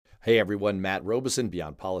Hey everyone, Matt Robeson,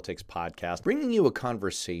 Beyond Politics podcast, bringing you a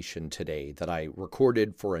conversation today that I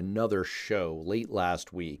recorded for another show late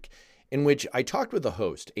last week, in which I talked with the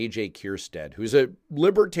host, AJ Kierstead, who's a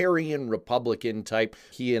libertarian Republican type.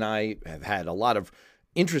 He and I have had a lot of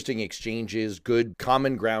interesting exchanges, good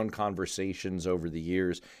common ground conversations over the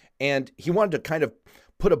years, and he wanted to kind of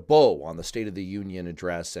put a bow on the State of the Union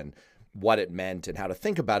address and what it meant and how to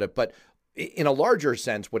think about it. But in a larger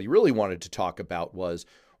sense, what he really wanted to talk about was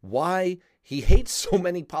why he hates so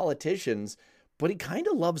many politicians, but he kind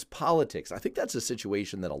of loves politics. I think that's a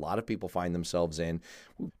situation that a lot of people find themselves in.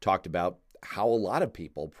 We talked about how a lot of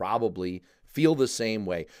people probably feel the same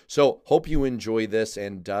way. So hope you enjoy this,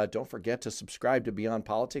 and don't forget to subscribe to Beyond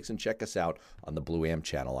Politics and check us out on the Blue Amp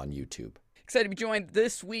channel on YouTube. Excited to be joined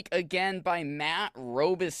this week again by Matt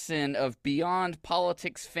Robeson of Beyond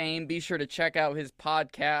Politics fame. Be sure to check out his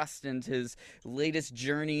podcast and his latest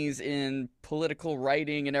journeys in political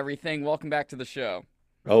writing and everything. Welcome back to the show.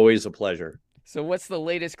 Always a pleasure. So what's the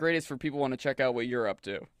latest, greatest for people who want to check out what you're up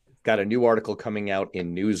to? Got a new article coming out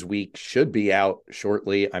in Newsweek, should be out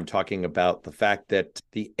shortly. I'm talking about the fact that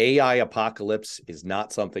the AI apocalypse is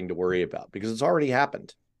not something to worry about because it's already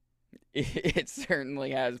happened. It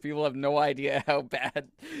certainly has. People have no idea how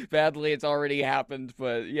badly it's already happened.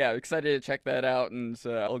 But yeah, excited to check that out, and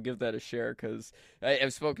I'll give that a share because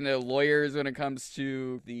I've spoken to lawyers when it comes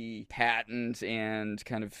to the patent and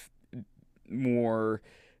kind of more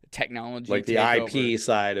technology, like the IP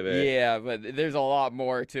side of it. Yeah, but there's a lot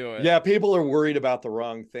more to it. Yeah, people are worried about the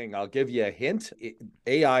wrong thing. I'll give you a hint.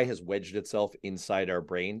 AI has wedged itself inside our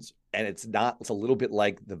brains, and it's a little bit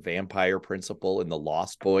like the vampire principle in The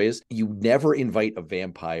Lost Boys. You never invite a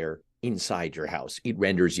vampire inside your house. It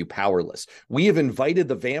renders you powerless. We have invited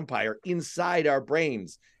the vampire inside our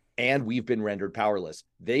brains, and we've been rendered powerless.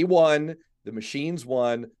 They won. The machines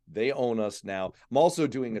won. They own us now. I'm also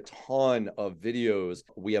doing a ton of videos.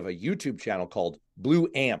 We have a YouTube channel called Blue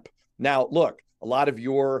Amp. Now, look, a lot of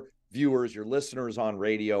your viewers, your listeners on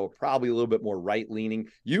radio, are probably a little bit more right-leaning.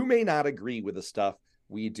 You may not agree with the stuff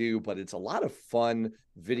we do, but it's a lot of fun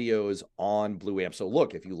videos on Blue Amp. So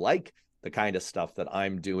look, if you like the kind of stuff that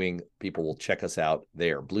I'm doing, people will check us out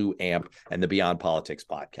there, Blue Amp and the Beyond Politics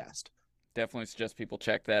podcast. Definitely suggest people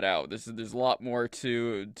check that out. There's a lot more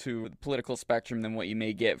to the political spectrum than what you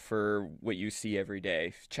may get for what you see every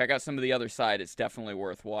day. Check out some of the other side. It's definitely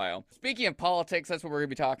worthwhile. Speaking of politics, that's what we're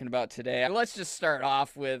going to be talking about today. Let's just start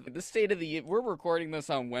off with the State of the Union. We're recording this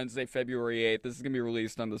on Wednesday, February 8th. This is going to be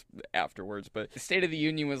released on this afterwards, but the State of the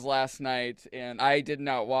Union was last night, and I did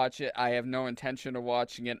not watch it. I have no intention of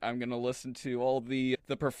watching it. I'm going to listen to all the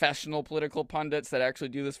professional political pundits that actually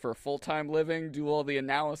do this for a full-time living, do all the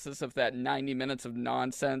analysis of that 90 minutes of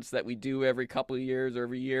nonsense that we do every couple of years or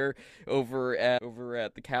every year over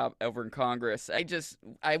in Congress.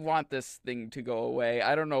 I want this thing to go away.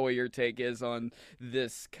 I don't know what your take is on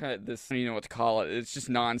this I don't know what to call it. It's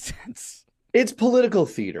just nonsense. It's political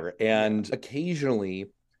theater, and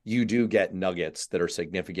occasionally you do get nuggets that are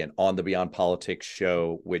significant on the Beyond Politics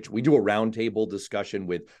show, which we do a roundtable discussion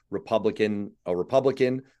with a Republican,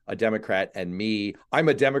 a Democrat, and me. I'm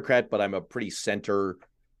a Democrat, but I'm a pretty center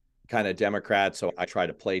kind of Democrat, so I try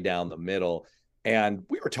to play down the middle. And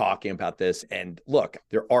we were talking about this, and look,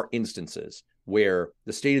 there are instances where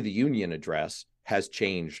the State of the Union address has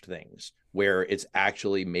changed things, where it's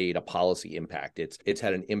actually made a policy impact. It's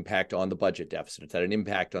had an impact on the budget deficit. It's had an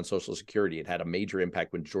impact on Social Security. It had a major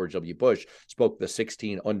impact when George W. Bush spoke the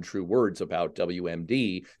 16 untrue words about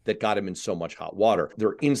WMD that got him in so much hot water. There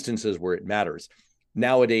are instances where it matters.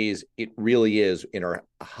 Nowadays, it really is, in our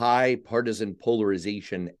high partisan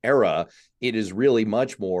polarization era, it is really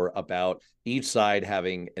much more about each side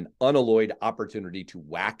having an unalloyed opportunity to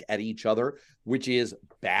whack at each other, which is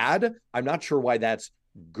bad. I'm not sure why that's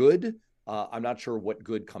good. I'm not sure what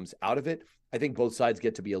good comes out of it. I think both sides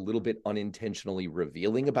get to be a little bit unintentionally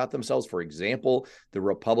revealing about themselves. For example, the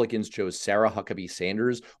Republicans chose Sarah Huckabee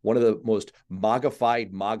Sanders, one of the most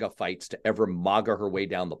MAGA-fied MAGA fights to ever MAGA her way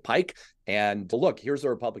down the pike. And look, here's the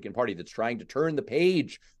Republican Party that's trying to turn the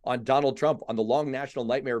page on Donald Trump, on the long national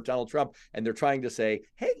nightmare of Donald Trump. And they're trying to say,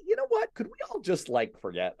 hey, you know what? Could we all just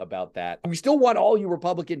forget about that? We still want all you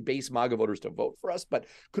Republican-based MAGA voters to vote for us, but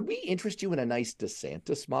could we interest you in a nice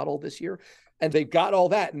DeSantis model this year? And they've got all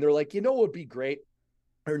that. And they're like, you know what would be great?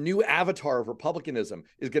 Our new avatar of republicanism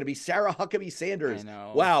is going to be Sarah Huckabee Sanders. I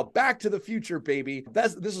know. Wow, back to the future, baby.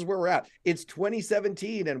 This is where we're at. It's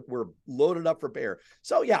 2017 and we're loaded up for bear.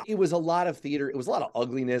 So yeah, it was a lot of theater. It was a lot of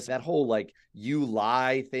ugliness. That whole you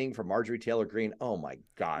lie thing from Marjorie Taylor Greene. Oh my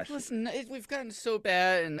gosh. Listen, we've gotten so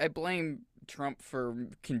bad, and I blame Trump for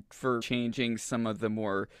changing some of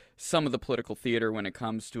the political theater when it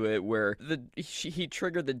comes to it, where he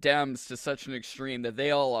triggered the Dems to such an extreme that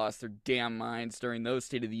they all lost their damn minds during those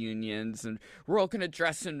State of the Unions, and we're all going to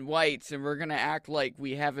dress in white and we're going to act like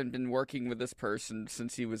we haven't been working with this person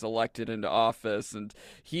since he was elected into office, and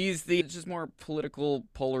it's just more political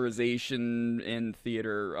polarization in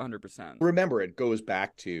theater 100%. Remember, it goes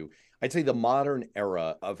back to, I'd say, the modern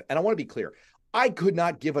era of, and I want to be clear, I could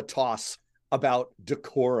not give a toss about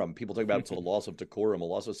decorum. People talk about it's a loss of decorum, a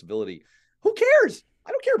loss of civility. Who cares?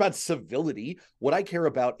 I don't care about civility. What I care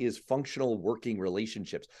about is functional working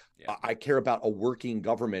relationships. Yeah. I care about a working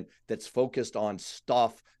government that's focused on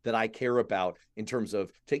stuff that I care about in terms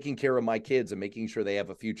of taking care of my kids and making sure they have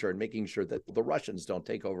a future and making sure that the Russians don't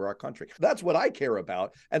take over our country. That's what I care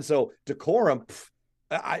about. And so decorum,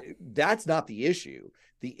 that's not the issue.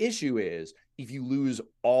 The issue is if you lose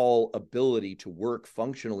all ability to work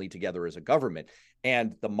functionally together as a government.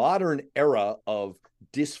 And the modern era of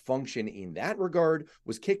dysfunction in that regard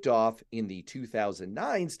was kicked off in the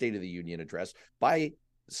 2009 State of the Union address by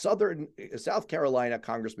South Carolina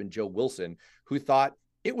Congressman Joe Wilson, who thought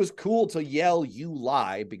it was cool to yell, "You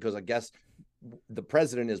lie," because I guess the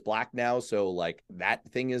president is black now, so like that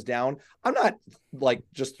thing is down. I'm not like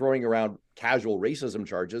just throwing around casual racism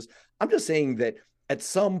charges. I'm just saying that at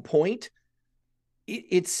some point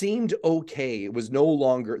it seemed okay. There was no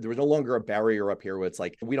longer a barrier up here where it's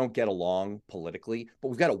like, we don't get along politically, but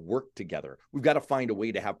we've got to work together. We've got to find a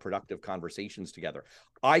way to have productive conversations together.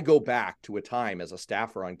 I go back to a time as a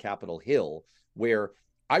staffer on Capitol Hill where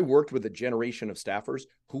I worked with a generation of staffers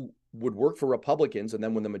who would work for Republicans. And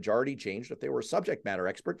then when the majority changed, if they were a subject matter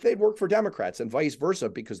expert, they'd work for Democrats and vice versa,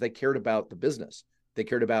 because they cared about the business. They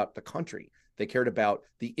cared about the country. They cared about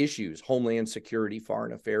the issues, homeland security,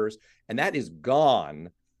 foreign affairs, and that is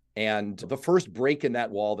gone. And the first break in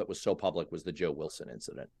that wall that was so public was the Joe Wilson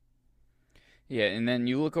incident. Yeah, and then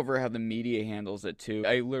you look over how the media handles it too.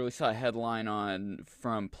 I literally saw a headline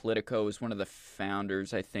from Politico. It was one of the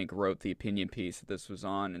founders, I think, wrote the opinion piece that this was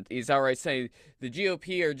on, and he's outright saying the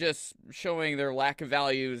GOP are just showing their lack of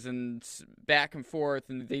values and back and forth,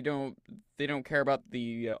 and they don't care about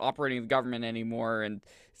the operating of the government anymore. And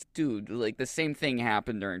dude, like the same thing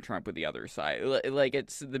happened during Trump with the other side. Like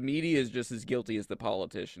the media is just as guilty as the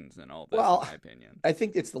politicians and all this, in my opinion. I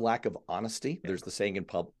think it's the lack of honesty. Yeah. There's the saying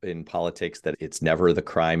in politics that it's never the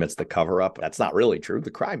crime, it's the cover up. That's not really true. The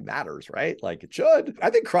crime matters, right? Like it should. I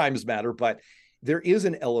think crimes matter, but there is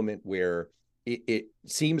an element where it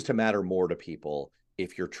seems to matter more to people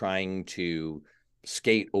if you're trying to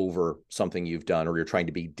skate over something you've done or you're trying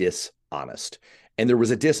to be dishonest. And there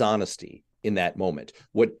was a dishonesty in that moment.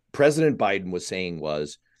 What President Biden was saying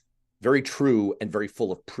was very true and very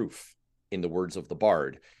full of proof, in the words of the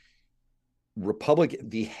Bard.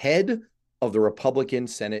 The head of the Republican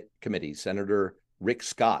Senate committee, Senator Rick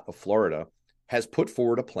Scott of Florida, has put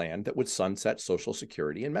forward a plan that would sunset Social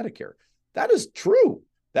Security and Medicare. That is true.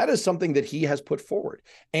 That is something that he has put forward.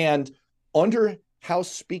 And under House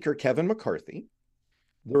Speaker Kevin McCarthy,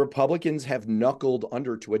 the Republicans have knuckled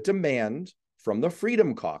under to a demand from the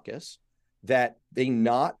Freedom Caucus that they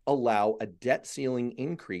not allow a debt ceiling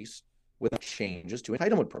increase with changes to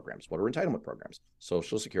entitlement programs. What are entitlement programs?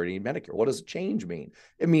 Social Security and Medicare. What does change mean?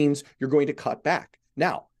 It means you're going to cut back.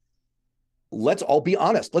 Now, let's all be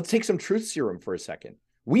honest. Let's take some truth serum for a second.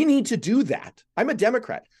 We need to do that. I'm a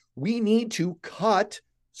Democrat. We need to cut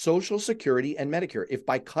Social Security and Medicare. If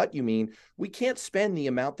by cut you mean we can't spend the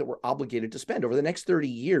amount that we're obligated to spend over the next 30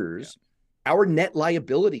 years, our net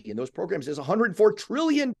liability in those programs is $104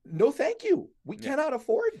 trillion. No, thank you. We cannot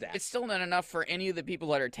afford that. It's still not enough for any of the people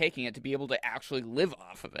that are taking it to be able to actually live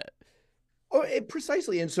off of it. Oh,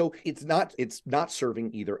 precisely. And so it's not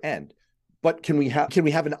serving either end. But can we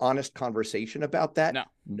have an honest conversation about that?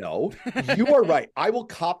 No. You are right. I will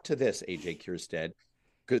cop to this, AJ Kierstead,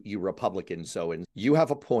 because you Republicans. And you have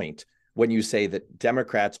a point when you say that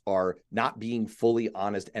Democrats are not being fully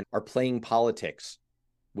honest and are playing politics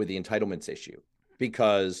with the entitlements issue,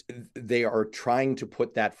 because they are trying to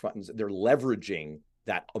put that front. They're leveraging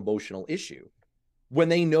that emotional issue when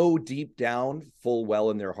they know deep down full well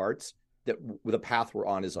in their hearts that the path we're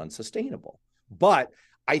on is unsustainable. But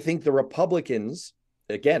I think the Republicans,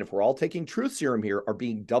 again, if we're all taking truth serum here, are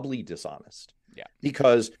being doubly dishonest. Yeah.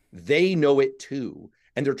 Because they know it too.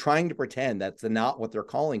 And they're trying to pretend that's not what they're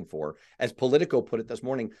calling for. As Politico put it this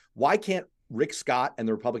morning, why can't Rick Scott and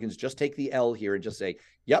the Republicans just take the L here and just say,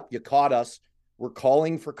 yep, you caught us. We're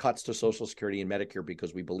calling for cuts to Social Security and Medicare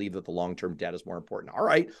because we believe that the long-term debt is more important. All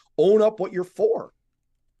right, own up what you're for.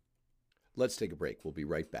 Let's take a break. We'll be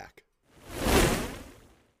right back.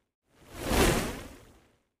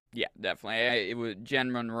 Yeah, definitely. It was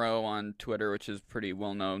Jen Monroe on Twitter, which is pretty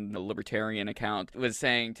well known, the libertarian account, was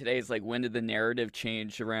saying today's like, when did the narrative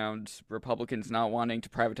change around Republicans not wanting to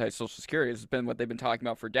privatize Social Security? It's been what they've been talking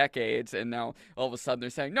about for decades, and now all of a sudden they're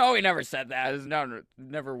saying, no, we never said that. It's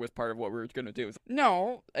never was part of what we were going to do.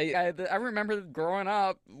 No, I remember growing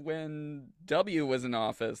up when W was in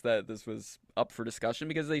office that this was up for discussion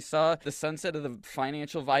because they saw the sunset of the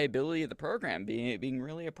financial viability of the program being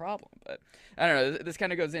really a problem. But I don't know. This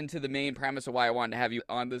kind of goes into the main premise of why I wanted to have you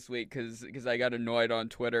on this week because I got annoyed on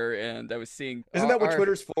Twitter and I was seeing. Isn't that what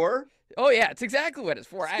Twitter's for? Oh yeah, it's exactly what it's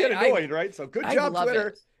for. It's get annoyed, right? So good job, Twitter.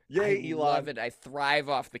 It. Yay, Elon. I love it. I thrive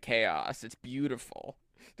off the chaos. It's beautiful.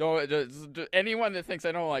 Anyone that thinks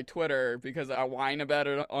I don't like Twitter because I whine about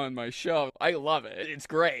it on my show, I love it. It's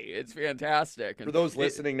great. It's fantastic. And for those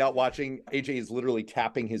listening, not watching, AJ is literally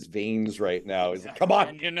tapping his veins right now. He's like, come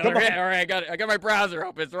on, come on. All right, I got my browser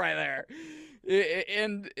open. It's right there.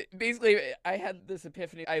 And basically, I had this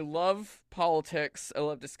epiphany. I love politics. I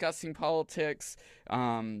love discussing politics.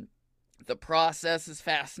 The process is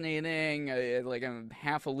fascinating. I'm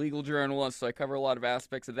half a legal journalist, so I cover a lot of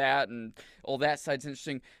aspects of that, and all that side's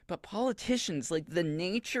interesting. But politicians, like the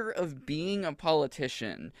nature of being a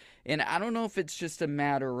politician, and I don't know if it's just a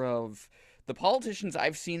matter of the politicians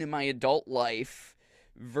I've seen in my adult life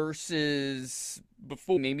versus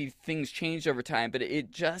before. Maybe things changed over time, but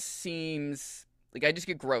it just seems like I just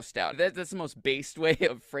get grossed out. That's the most based way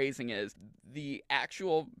of phrasing it, is the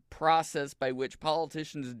actual process by which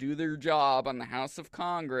politicians do their job on the House of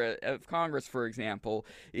Congress, for example,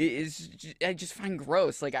 I just find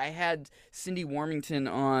gross. Like, I had Cindy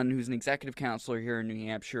Warmington on, who's an executive counselor here in New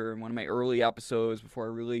Hampshire, in one of my early episodes before I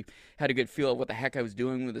really had a good feel of what the heck I was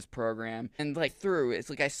doing with this program. And it's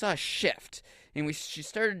like I saw a shift, and she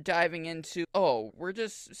started diving into, we're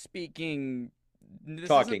just speaking.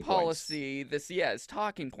 This isn't policy. It's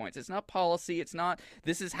talking points. It's not policy. It's not,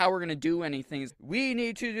 this is how we're going to do anything. We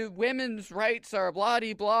need to do, women's rights are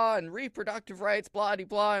blah-de-blah, and reproductive rights,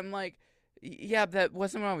 blah-de-blah. I'm like, yeah, that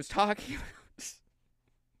wasn't what I was talking about.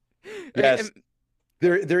 Yes.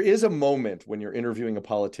 There is a moment when you're interviewing a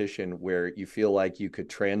politician where you feel like you could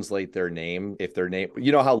translate their name. If their name,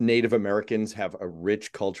 you know how Native Americans have a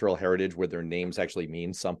rich cultural heritage where their names actually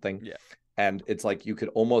mean something? Yeah. And it's like you could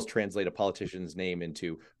almost translate a politician's name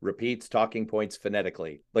into repeats talking points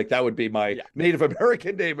phonetically. Like that would be my Native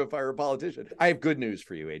American name if I were a politician. I have good news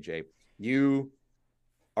for you, AJ. You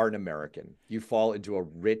are an American. You fall into a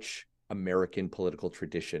rich American political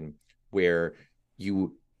tradition where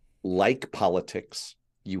you like politics,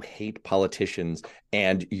 you hate politicians,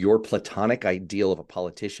 and your platonic ideal of a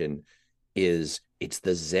politician it's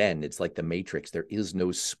the Zen. It's like the Matrix. There is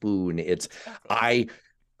no spoon. I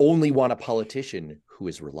only want a politician who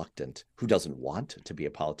is reluctant, who doesn't want to be a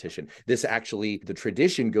politician. This actually, the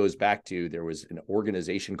tradition goes back to, there was an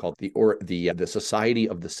organization called the Society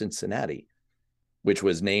of the Cincinnati, which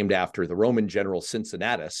was named after the Roman general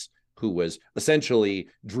Cincinnatus, who was essentially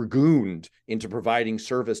dragooned into providing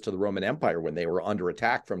service to the Roman Empire when they were under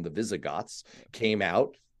attack from the Visigoths, came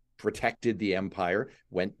out, protected the empire,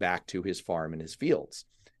 went back to his farm and his fields.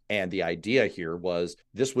 And the idea here was,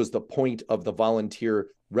 this was the point of the volunteer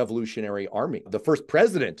Revolutionary Army. The first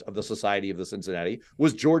president of the Society of the Cincinnati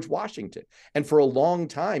was George Washington. And for a long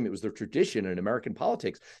time, it was the tradition in American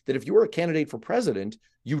politics that if you were a candidate for president,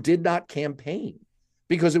 you did not campaign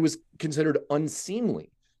because it was considered unseemly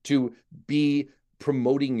to be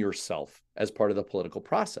promoting yourself as part of the political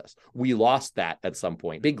process. We lost that at some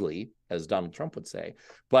point, bigly, as Donald Trump would say.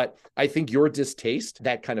 But I think your distaste,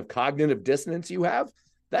 that kind of cognitive dissonance you have,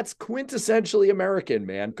 that's quintessentially American,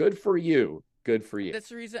 man. Good for you. Good for you. That's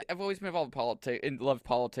the reason I've always been involved in politics and loved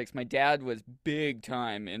politics. My dad was big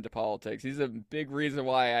time into politics. He's a big reason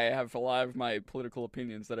why I have a lot of my political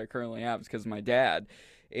opinions that I currently have, is because of my dad.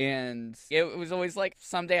 And it was always like,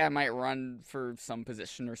 someday I might run for some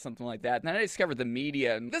position or something like that. And then I discovered the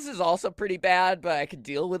media, and this is also pretty bad, but I could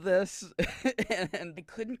deal with this. And I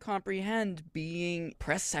couldn't comprehend being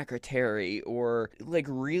press secretary or like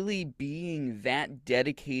really being that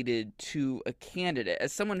dedicated to a candidate.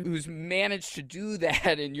 As someone who's managed to do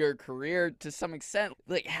that in your career to some extent,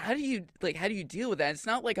 how do you deal with that? It's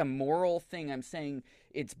not like a moral thing. I'm saying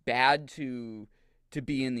it's bad to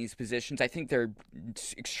be in these positions. I think they're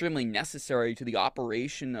extremely necessary to the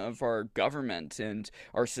operation of our government and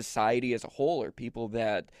our society as a whole, or people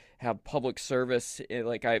that have public service.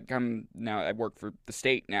 Like I work for the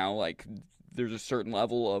state now. Like there's a certain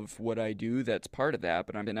level of what I do that's part of that,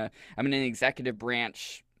 but I'm in an executive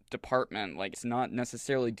branch department. Like, it's not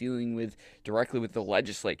necessarily dealing directly with the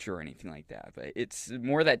legislature or anything like that, but it's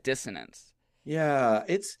more that dissonance. Yeah,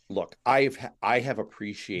 look, I have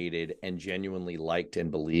appreciated and genuinely liked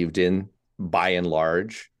and believed in, by and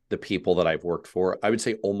large, the people that I've worked for. I would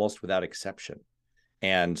say almost without exception.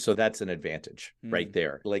 And so that's an advantage right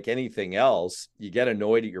there. Like anything else, you get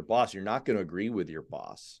annoyed at your boss. You're not going to agree with your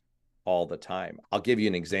boss all the time. I'll give you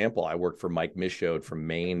an example. I worked for Mike Michaud from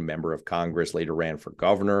Maine, member of Congress, later ran for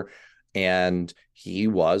governor, and he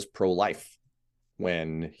was pro-life.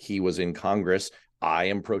 When he was in Congress, I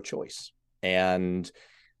am pro-choice. And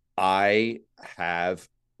I have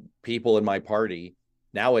people in my party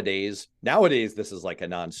nowadays, this is like a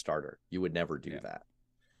non-starter. You would never do that.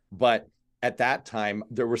 But at that time,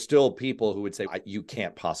 there were still people who would say, you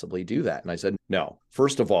can't possibly do that. And I said, no,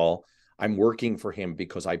 first of all, I'm working for him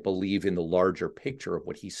because I believe in the larger picture of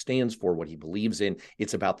what he stands for, what he believes in.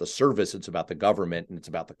 It's about the service, it's about the government, and it's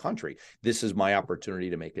about the country. This is my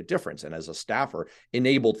opportunity to make a difference. And as a staffer,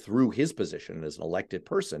 enabled through his position as an elected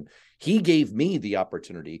person, he gave me the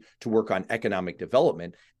opportunity to work on economic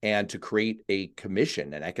development and to create a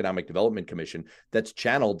commission, an economic development commission that's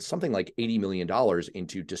channeled something like $80 million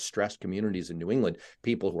into distressed communities in New England,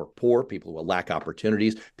 people who are poor, people who lack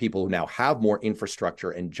opportunities, people who now have more infrastructure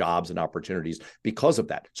and jobs and opportunities because of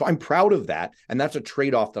that. So I'm proud of that. And that's a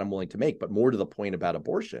trade-off that I'm willing to make. But more to the point about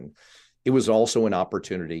abortion, it was also an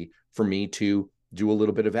opportunity for me to do a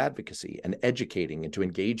little bit of advocacy and educating and to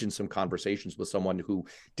engage in some conversations with someone who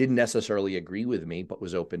didn't necessarily agree with me, but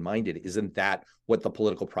was open-minded. Isn't that what the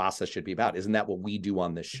political process should be about? Isn't that what we do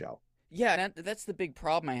on this show? Yeah, that's the big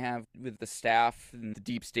problem I have with the staff and the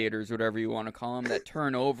deep staters, whatever you want to call them, that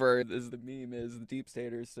turn over, as the meme is, the deep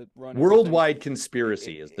staters that run worldwide everything.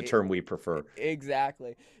 Conspiracy is the term we prefer.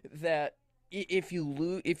 Exactly. That if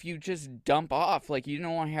you just dump off, like, you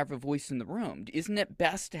don't want to have a voice in the room. Isn't it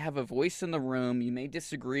best to have a voice in the room? You may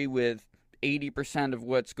disagree with 80% of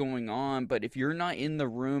what's going on, but if you're not in the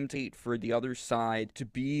room to wait for the other side to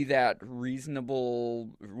be that reasonable,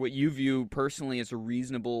 what you view personally as a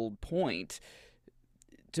reasonable point,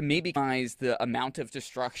 to maybe minimize the amount of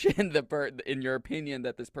destruction in your opinion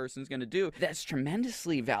that this person's going to do, that's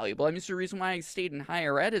tremendously valuable. I mean, it's the reason why I stayed in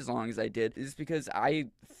higher ed as long as I did, is because I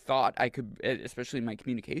thought I could, especially in my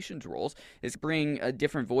communications roles, is bring a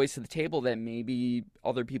different voice to the table that maybe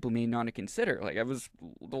other people may not have considered. Like, I was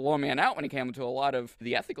the lone man out when it came to a lot of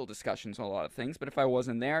the ethical discussions on a lot of things, but if I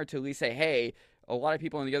wasn't there to at least say, hey, a lot of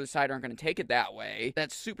people on the other side aren't going to take it that way,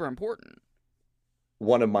 that's super important.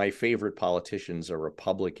 One of my favorite politicians, a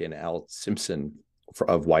Republican, Al Simpson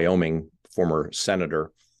of Wyoming, former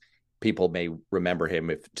senator. People may remember him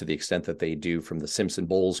to the extent that they do from the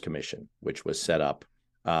Simpson-Bowles Commission, which was set up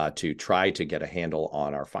to try to get a handle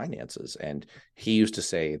on our finances. And he used to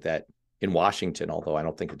say that in Washington, although I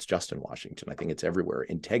don't think it's just in Washington, I think it's everywhere,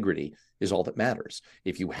 integrity is all that matters.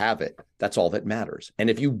 If you have it, that's all that matters. And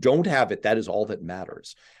if you don't have it, that is all that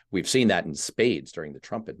matters. We've seen that in spades during the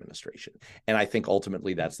Trump administration. And I think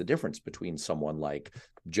ultimately that's the difference between someone like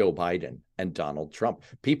Joe Biden and Donald Trump.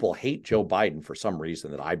 People hate Joe Biden for some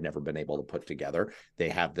reason that I've never been able to put together. They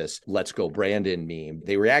have this "let's go Brandon" meme.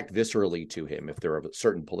 They react viscerally to him if they're of a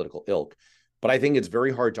certain political ilk. But I think it's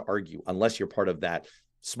very hard to argue, unless you're part of that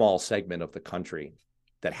small segment of the country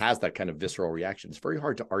that has that kind of visceral reaction. It's very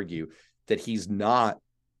hard to argue that he's not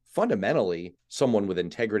fundamentally someone with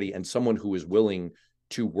integrity and someone who is willing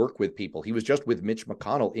to work with people. He was just with Mitch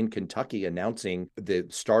McConnell in Kentucky announcing the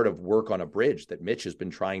start of work on a bridge that Mitch has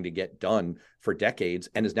been trying to get done for decades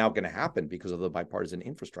and is now going to happen because of the bipartisan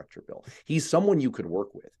infrastructure bill. He's someone you could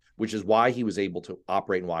work with, which is why he was able to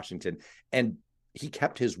operate in Washington. And he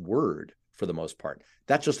kept his word for the most part.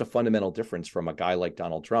 That's just a fundamental difference from a guy like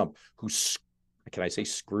Donald Trump, who, can I say,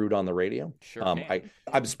 screwed on the radio? Sure.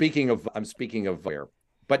 I'm speaking of where,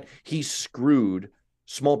 but he screwed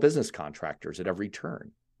small business contractors at every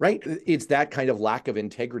turn, right? It's that kind of lack of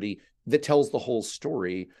integrity that tells the whole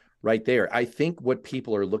story right there. I think what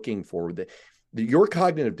people are looking for, your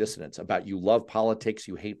cognitive dissonance about you love politics,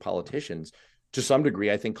 you hate politicians, to some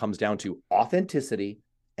degree, I think comes down to authenticity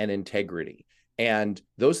and integrity. And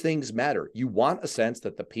those things matter. You want a sense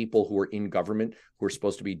that the people who are in government, who are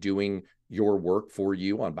supposed to be doing your work for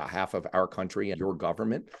you on behalf of our country and your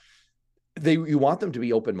government, you want them to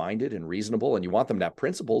be open-minded and reasonable, and you want them to have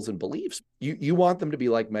principles and beliefs. You want them to be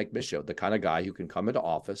like Mike Michaud, the kind of guy who can come into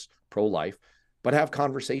office pro-life, but have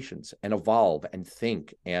conversations and evolve and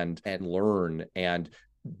think and learn and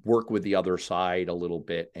work with the other side a little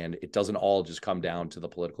bit. And it doesn't all just come down to the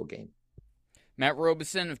political game. Matt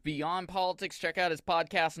Robison of Beyond Politics. Check out his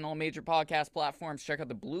podcast on all major podcast platforms. Check out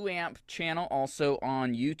the Blue Amp channel, also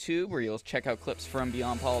on YouTube, where you'll check out clips from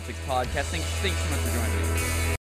Beyond Politics podcasting. Thanks so much for joining me.